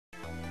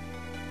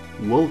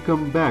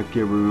Welcome back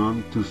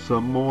everyone to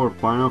some more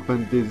Final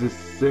Fantasy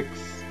VI.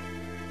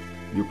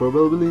 You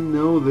probably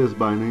know this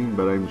by name,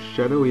 but I'm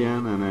Shadow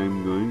Yan and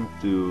I'm going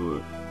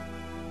to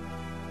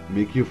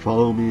make you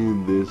follow me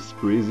in this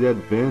crazy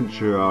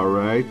adventure,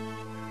 alright?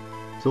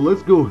 So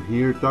let's go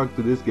here, talk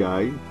to this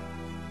guy.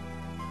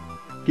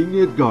 King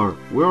Edgar,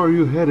 where are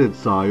you headed,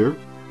 sire?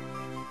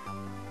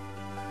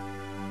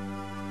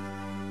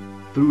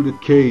 Through the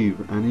cave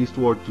and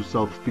eastward to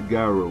South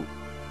Figaro.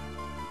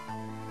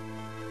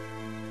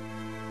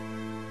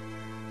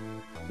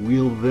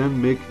 We'll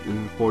then make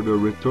for the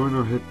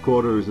returner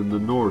headquarters in the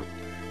north.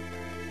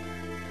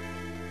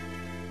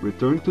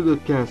 Return to the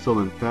castle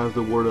and pass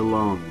the word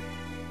along.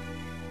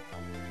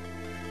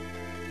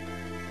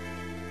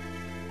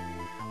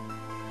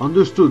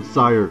 Understood,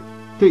 sire.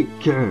 Take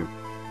care.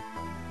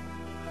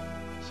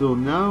 So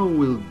now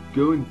we'll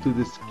go into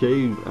this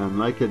cave, and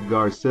like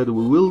Edgar said,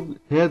 we will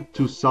head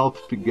to South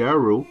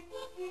Figaro.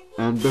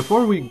 And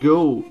before we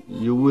go,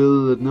 you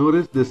will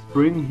notice the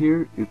spring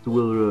here. It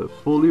will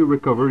fully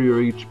recover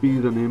your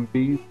HPs and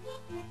MPs.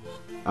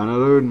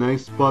 Another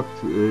nice spot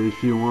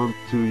if you want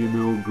to, you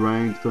know,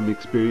 grind some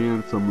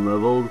experience, some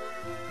levels.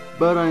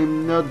 But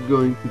I'm not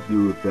going to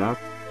do that.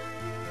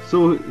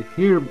 So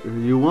here,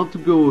 you want to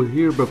go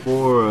here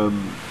before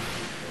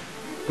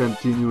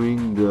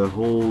continuing the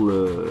whole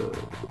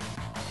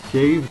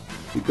cave,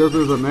 because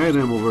there's an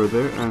item over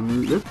there,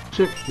 and let's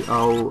check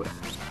how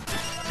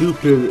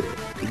stupidly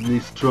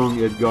strong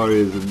Edgar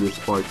is in this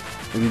part.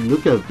 I mean,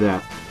 look at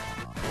that.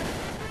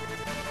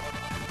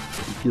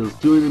 He kills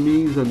 2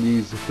 enemies and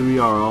these 3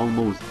 are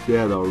almost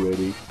dead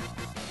already.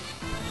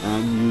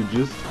 And you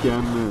just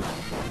can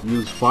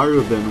use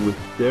Fire Bend with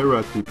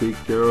Terra to take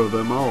care of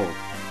them all.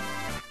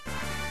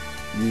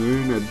 You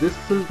earn a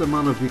decent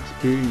amount of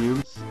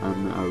experience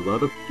and a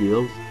lot of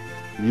kills.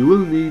 You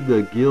will need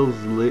the gills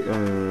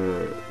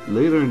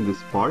later in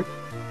this part.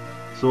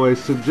 So I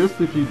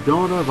suggest, if you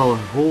don't have a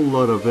whole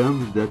lot of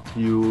them, that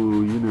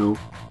you know,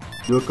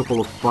 do a couple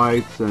of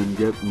fights and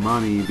get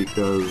money,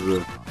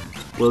 because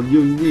well,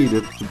 you need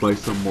it to buy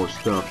some more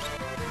stuff.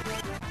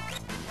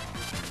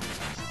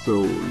 So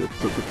let's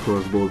set the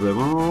crossbow them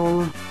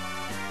all.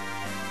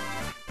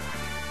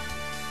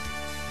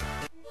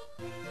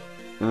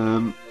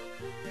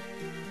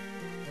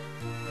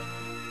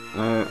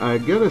 I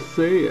gotta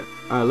say,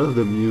 I love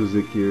the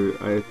music here.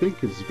 I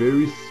think it's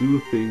very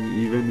soothing,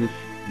 even if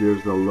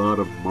there's a lot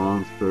of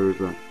monsters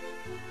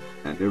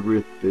and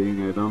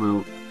everything. I don't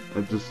know,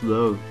 I just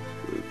love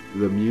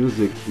the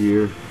music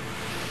here.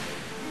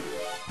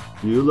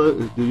 Do you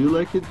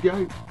like it,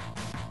 guys?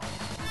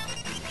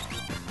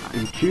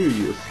 I'm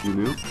curious, you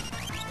know.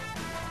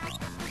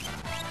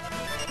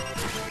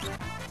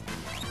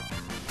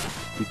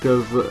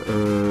 Because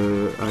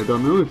I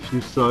don't know if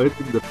you saw it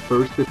in the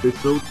first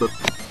episode, but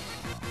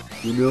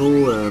you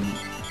know,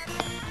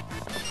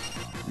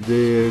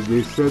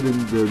 they said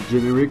in the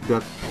generic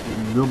that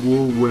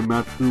Nobuo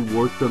Uematsu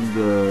worked on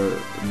the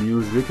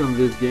music on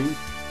this game.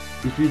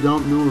 If you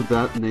don't know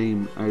that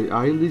name, I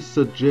highly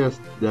suggest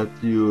that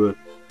you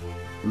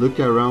look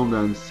around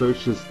and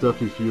search his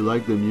stuff if you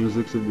like the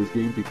music in this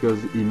game,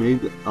 because he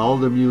made all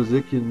the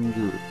music in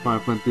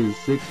Final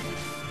Fantasy VI,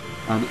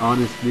 and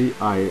honestly,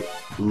 I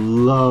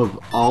love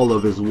all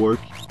of his work.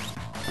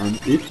 And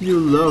if you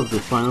love the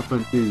Final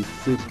Fantasy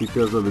VI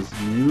because of his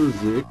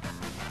music,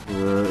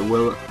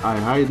 well, I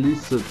highly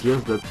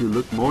suggest that you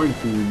look more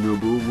into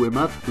Nobuo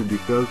Uematsu,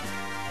 because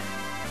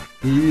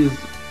he is,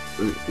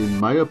 in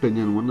my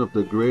opinion, one of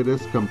the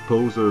greatest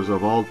composers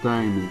of all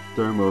time in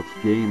terms of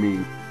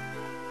gaming.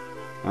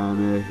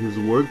 And his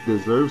work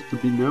deserves to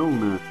be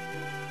known.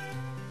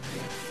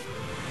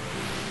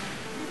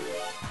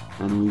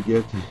 And we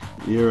get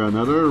here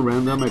another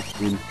random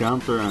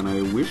encounter, and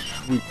I wish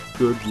we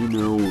could, you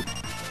know,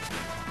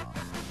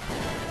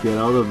 get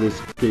out of this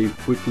cave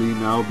quickly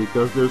now,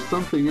 because there's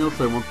something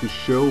else I want to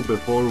show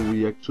before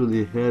we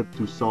actually head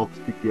to South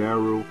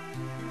Figaro,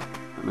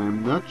 and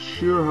I'm not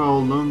sure how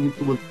long it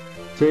will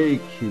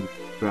take, in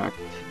fact.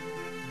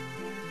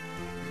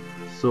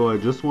 So I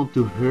just want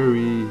to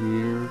hurry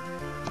here.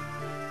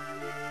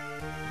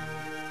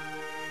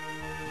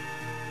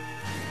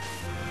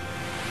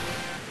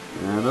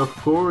 And of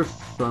course,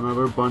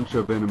 another bunch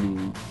of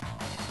enemies.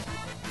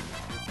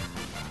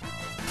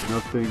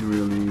 Nothing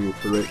really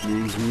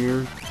threatening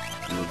here.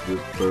 I'll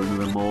just burn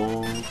them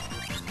all.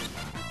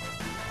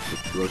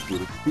 Let's rush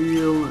with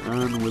steel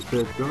and with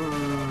that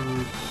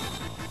gun.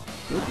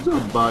 Let's do a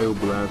bio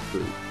blaster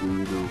to,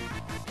 you know,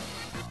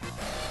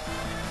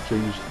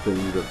 change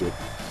things a bit.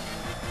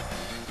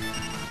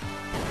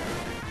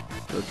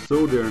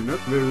 So they're not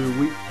very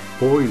weak to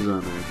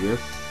poison, I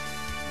guess.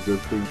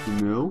 Good thing to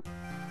know.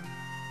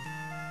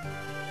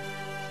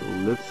 So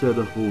let's head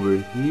over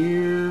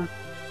here.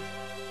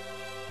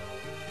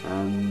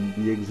 And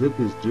the exit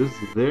is just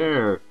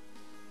there.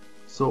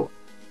 So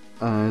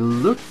I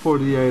looked for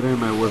the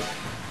item I was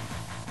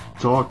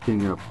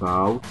talking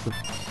about,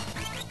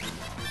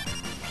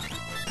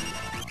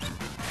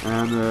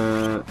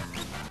 and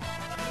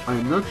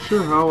I'm not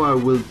sure how I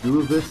will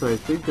do this. I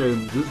think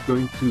I'm just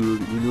going to,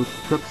 you know,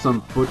 cut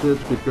some footage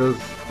because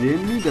the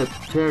enemy that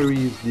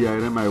carries the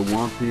item I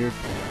want here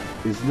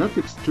is not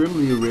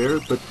extremely rare,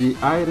 but the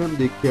item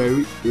they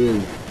carry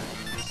is.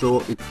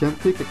 So it can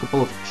take a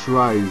couple of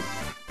tries.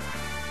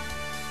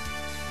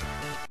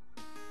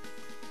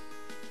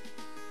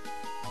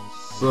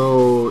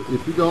 So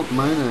if you don't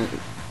mind, I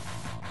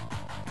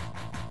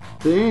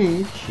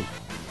think...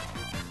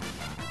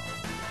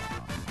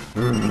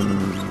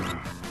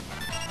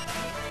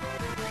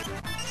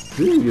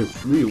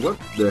 Seriously, what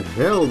the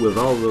hell with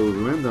all those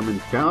random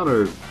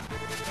encounters?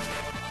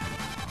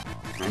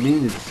 I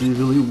mean, it's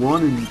usually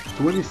 1 in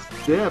 20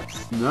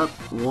 steps, not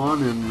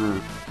 1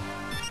 in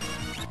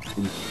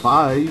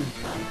 5.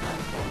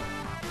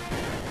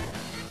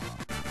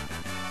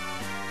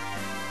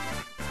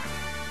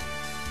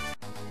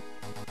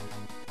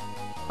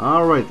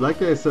 Alright,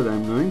 like I said,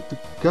 I'm going to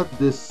cut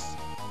this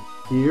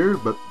here,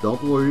 but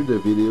don't worry, the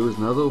video is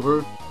not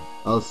over.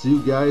 I'll see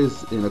you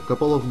guys in a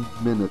couple of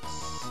minutes.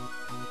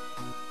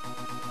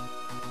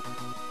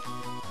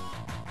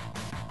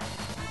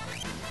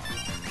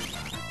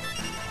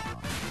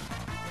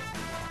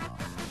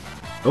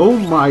 Oh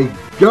my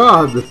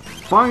god!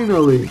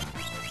 Finally!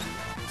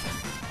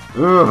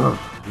 Ugh,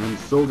 I'm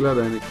so glad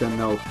I can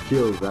now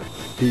kill that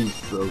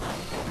piece of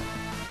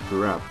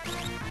crap.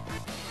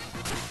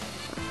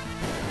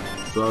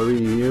 Sorry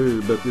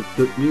here, but it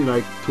took me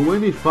like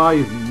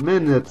 25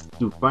 minutes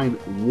to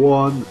find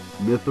one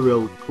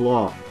mithril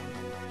claw.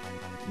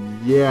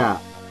 Yeah.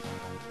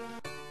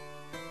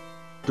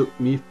 Took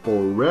me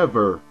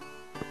forever.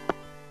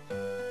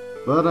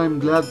 But I'm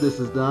glad this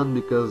is done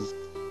because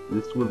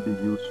this will be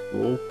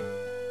useful.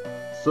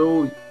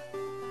 So,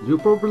 you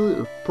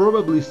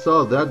probably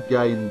saw that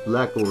guy in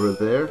black over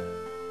there.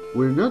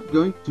 We're not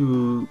going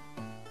to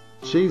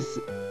chase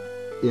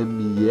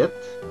him yet,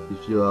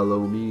 if you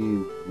allow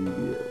me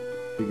the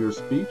figure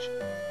speech.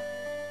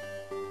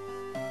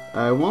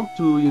 I want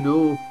to, you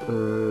know,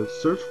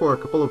 search for a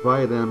couple of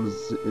items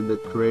in the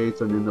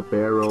crates and in the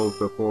barrels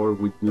before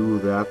we do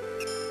that,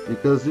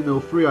 because, you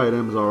know, free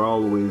items are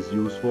always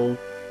useful.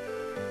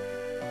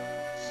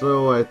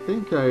 So I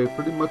think I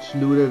pretty much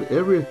looted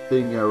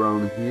everything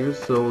around here,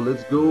 so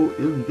let's go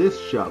in this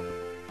shop.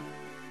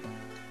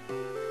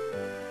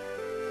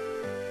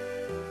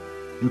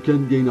 You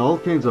can gain all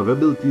kinds of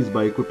abilities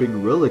by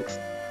equipping relics.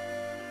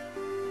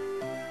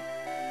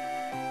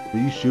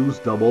 These shoes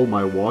double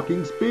my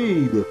walking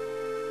speed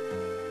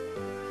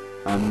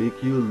and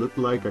make you look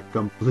like a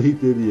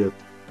complete idiot.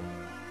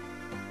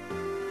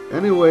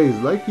 Anyways,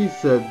 like he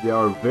said, there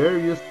are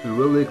various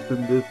relics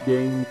in this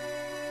game.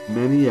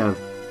 Many have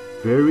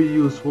very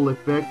useful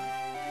effects.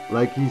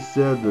 Like he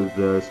said,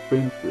 the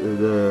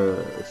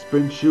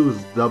sprint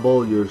shoes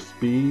double your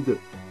speed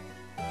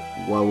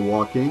while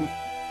walking.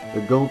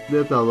 The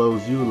gauntlet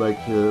allows you, like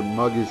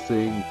Mug is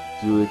saying,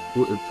 to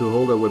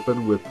hold a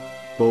weapon with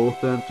both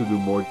hands to do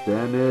more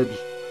damage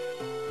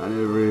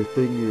and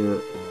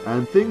everything,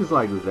 and things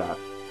like that.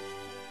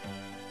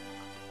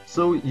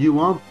 So you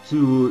want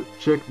to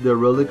check the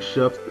relic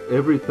shops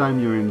every time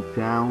you're in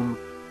town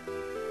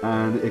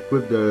and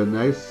equip the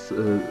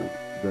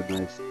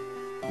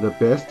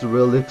best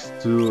relics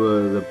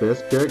to the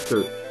best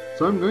character.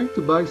 So I'm going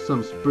to buy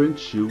some sprint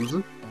shoes.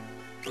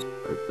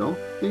 I don't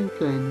think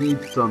I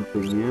need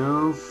something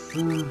else.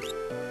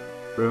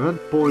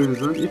 Prevent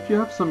poison. If you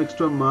have some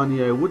extra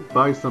money, I would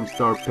buy some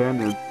star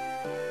pendants,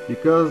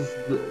 because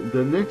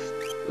the next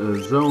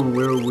zone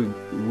where we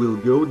will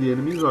go, the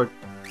enemies are...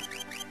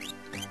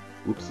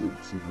 Oops,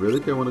 it's in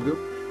relic I want to go.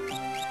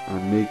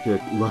 And make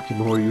Lucky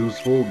more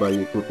useful by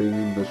equipping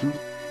him the shoes.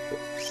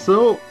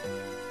 So,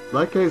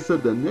 like I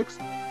said, the next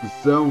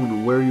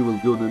zone where you will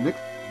go, the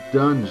next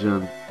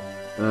dungeon,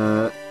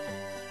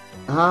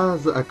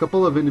 has a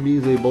couple of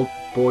enemies able to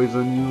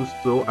poison you,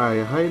 so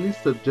I highly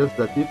suggest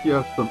that if you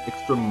have some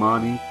extra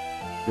money,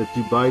 that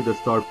you buy the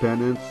star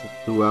pendants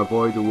to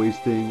avoid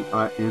wasting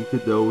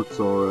antidotes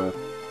or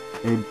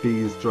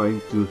MPs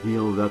trying to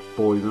heal that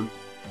poison.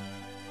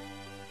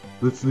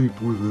 Let's sleep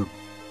with them.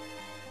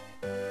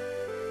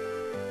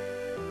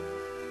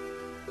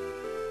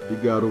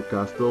 Figaro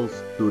Castle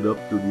stood up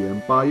to the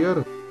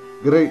Empire.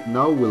 Great,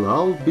 now we'll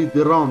all be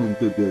drawn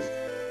into this.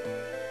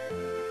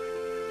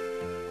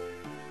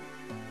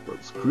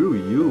 But screw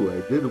you,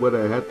 I did what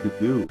I had to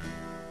do.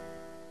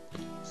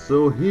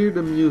 So hear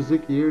the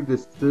music here,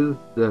 this is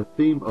the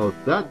theme of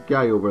that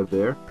guy over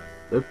there.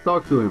 Let's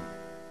talk to him.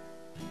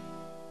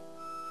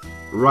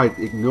 Right,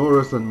 ignore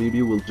us and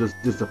maybe we'll just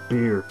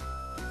disappear.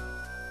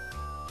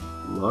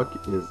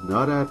 Luck is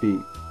not happy.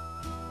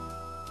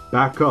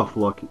 Back off,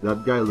 Luck.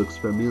 That guy looks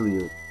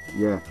familiar.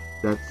 Yeah,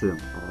 that's him.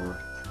 Alright.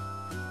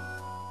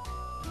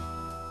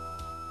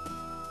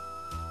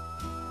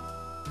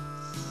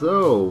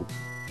 So,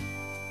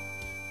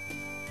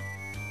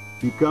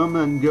 he comes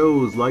and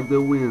goes like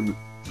the wind,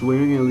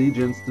 swearing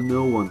allegiance to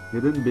no one.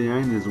 Hidden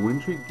behind his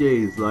wintry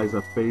gaze lies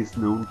a face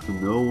known to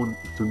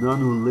none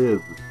who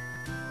live.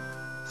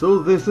 So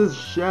this is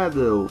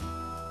Shadow,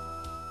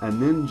 a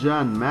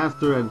ninja and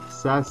master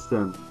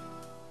assassin.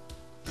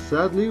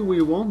 sadly,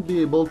 we won't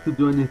be able to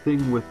do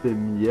anything with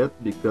him yet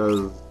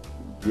because,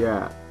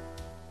 yeah,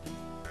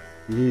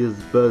 he is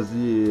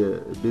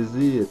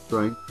busy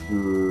trying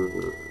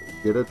to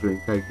get a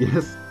drink, I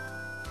guess.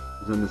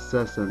 He's an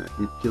assassin.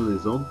 He'd kill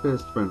his own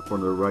best friend for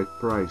the right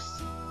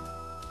price.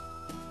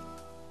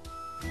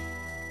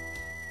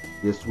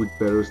 Guess we'd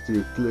better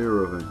steer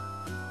clear of him.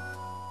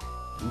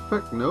 In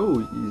fact, no,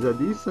 he's a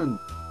decent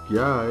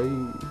guy.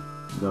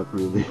 Not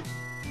really.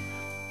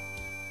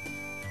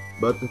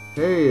 But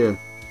hey,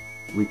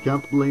 we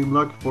can't blame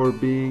luck for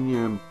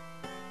being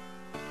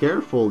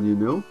careful, you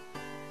know?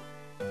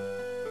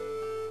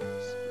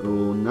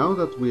 So now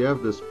that we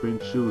have the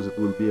sprint shoes, it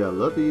will be a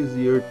lot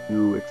easier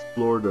to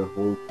explore the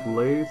whole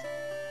place.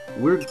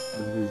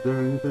 Is there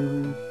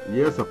anything?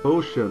 Yes, a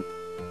potion.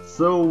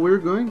 So we're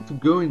going to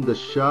go in the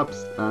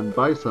shops and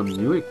buy some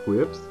new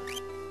equips.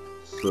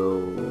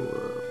 So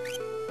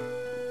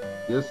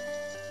yes,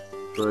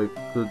 I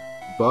could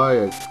buy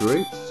a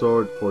great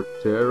sword for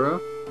Terra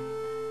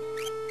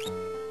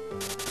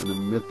and a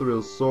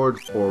mithril sword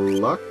for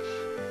luck.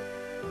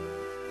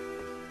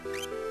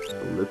 So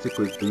let's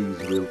equip these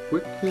real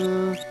quick.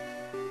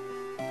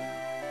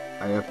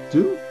 I have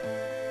two.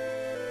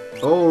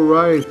 Oh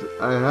right,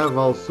 I have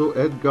also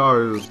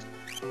Edgar's.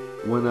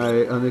 When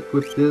I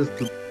unequip this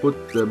to put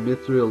the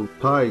mithril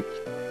pike.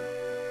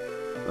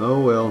 Oh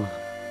well.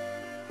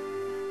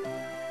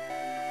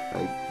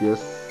 I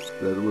guess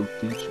that will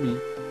teach me.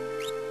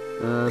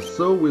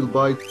 So we'll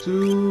buy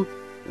two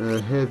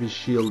heavy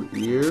shield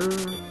here.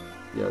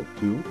 Yeah,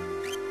 two.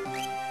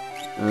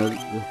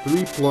 The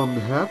 3 plumed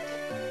hat.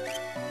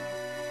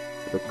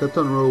 The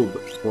cotton robe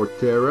for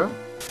Terra.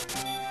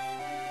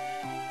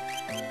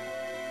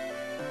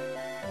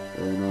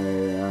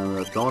 And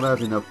I don't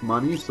have enough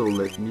money, so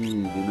let me,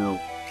 you know,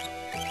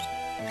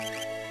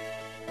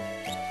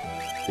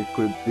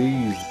 equip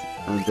these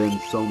and then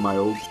sell my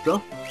old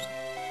stuff.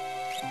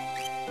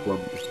 Plum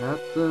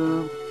hat,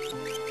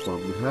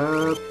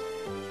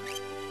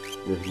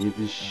 the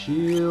heavy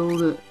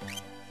shield.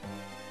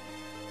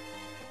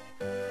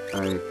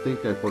 I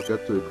think I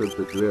forgot to equip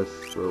the dress,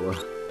 so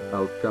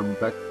I'll come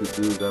back to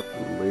do that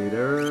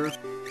later.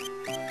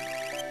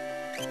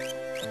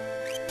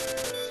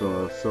 So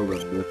I'll sell the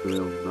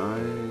mithril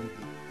knife.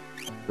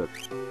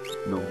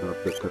 No, not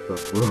the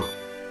cotton.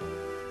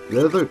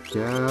 Leather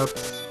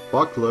caps,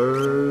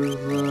 bucklers,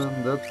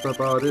 and that's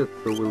about it.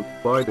 So we'll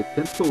buy the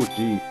Kenpo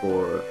G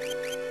for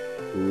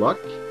luck.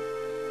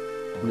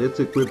 Let's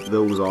equip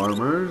those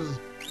armors.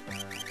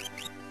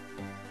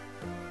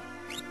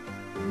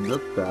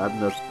 Not bad,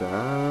 not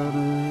bad.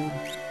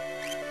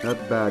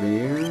 Not bad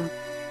here.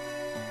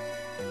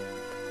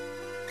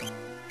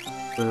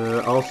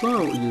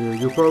 Also,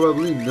 you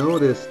probably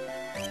noticed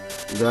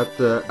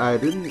that I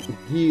didn't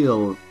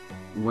heal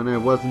when I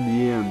was in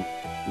the inn,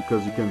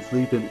 because you can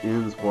sleep in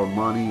inns for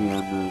money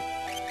and,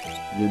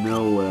 you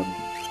know,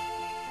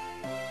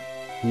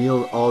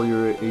 heal all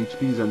your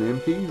HPs and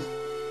MPs.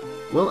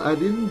 Well, I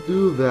didn't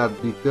do that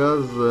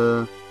because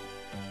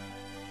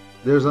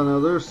there's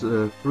another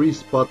free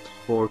spot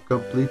for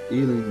complete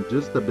healing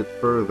just a bit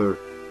further.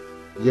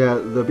 Yeah,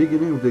 the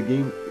beginning of the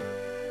game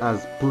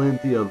has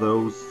plenty of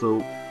those,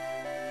 so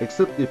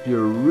except if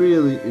you're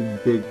really in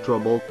big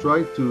trouble,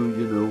 try to,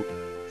 you know,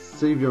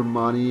 save your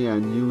money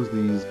and use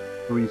these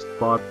free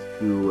spots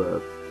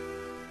to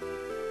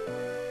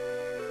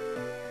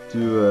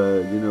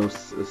you know,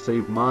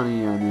 save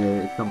money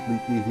and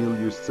completely heal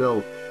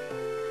yourself.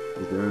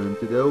 Is there an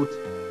antidote?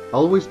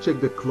 Always check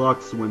the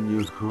clocks when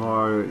you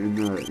are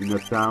in a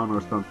town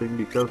or something,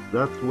 because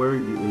that's where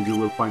you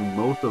will find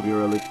most of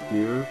your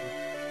elixirs.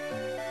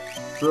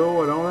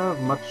 So I don't have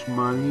much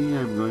money,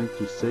 I'm going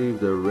to save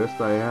the rest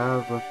I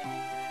have.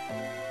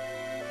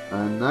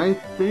 And I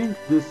think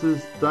this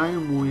is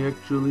time we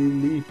actually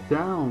leave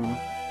town.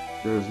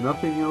 There's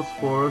nothing else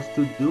for us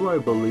to do, I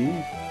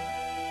believe.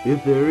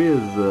 If there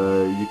is,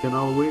 you can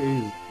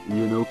always,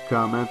 you know,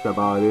 comment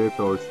about it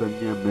or send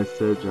me a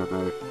message and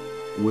I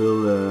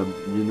will,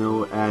 you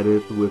know, add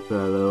it with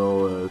a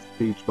little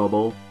speech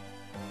bubble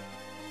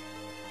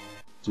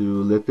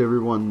to let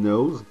everyone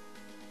know.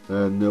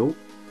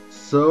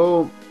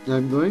 So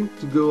I'm going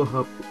to go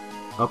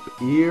up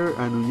here,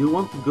 and you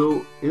want to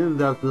go in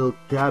that little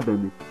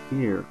cabin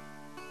here.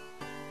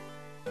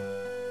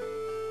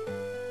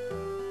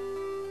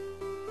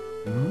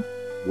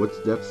 What's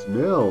that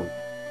smell?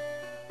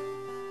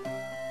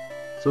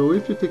 So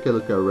if you take a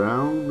look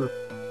around,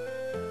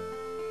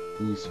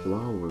 these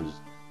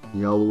flowers,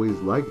 he always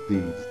liked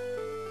these.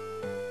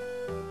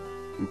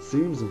 It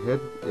seems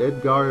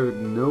Edgar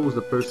knows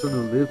the person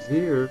who lives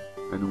here,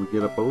 and we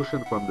get a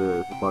potion from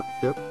the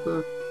bucket.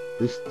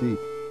 This tea,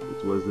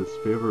 it was his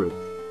favorite.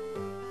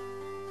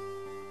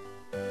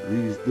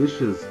 These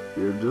dishes,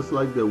 they're just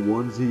like the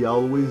ones he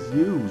always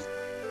used.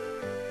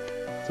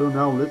 So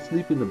now let's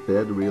sleep in the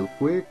bed real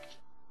quick.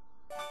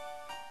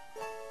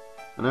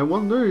 And I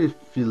wonder if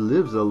he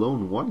lives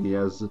alone. Why he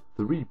has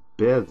 3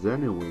 beds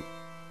anyway?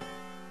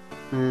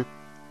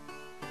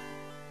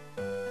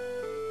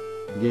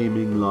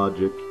 Gaming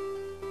logic.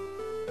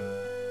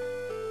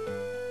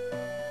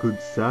 Could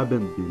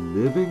Sabin be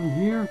living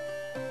here?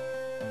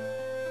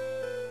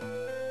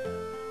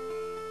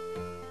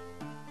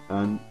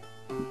 And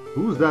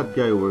who's that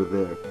guy over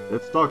there?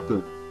 Let's talk to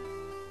him.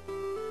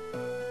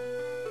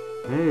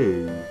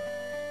 Hey,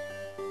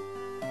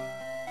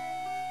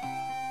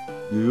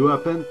 do you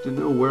happen to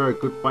know where I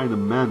could find a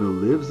man who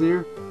lives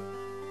here?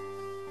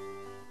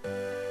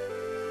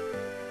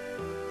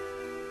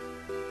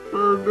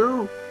 Sure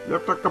do.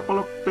 Left a couple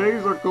of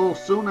days ago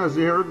soon as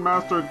he heard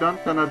Master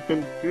Duncan had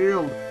been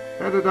killed.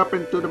 Headed up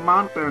into the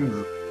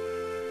mountains.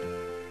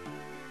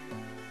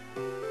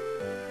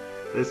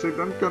 They say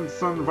Duncan's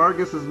son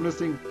Vargas is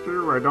missing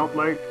too. I don't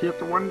like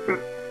it one bit.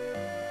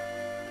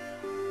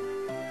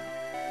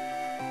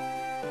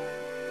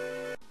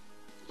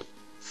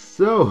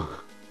 So,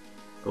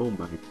 oh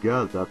my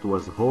god, that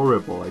was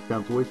horrible. I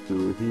can't wait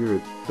to hear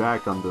it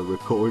back on the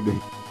recording.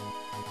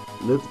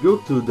 Let's go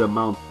to the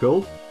Mount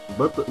Colt,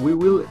 but we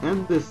will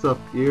end this up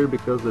here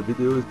because the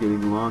video is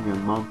getting long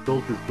and Mount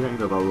Colt is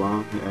kind of a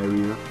long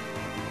area.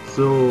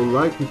 So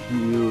like if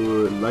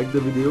you like the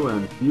video,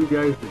 and see you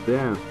guys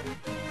then.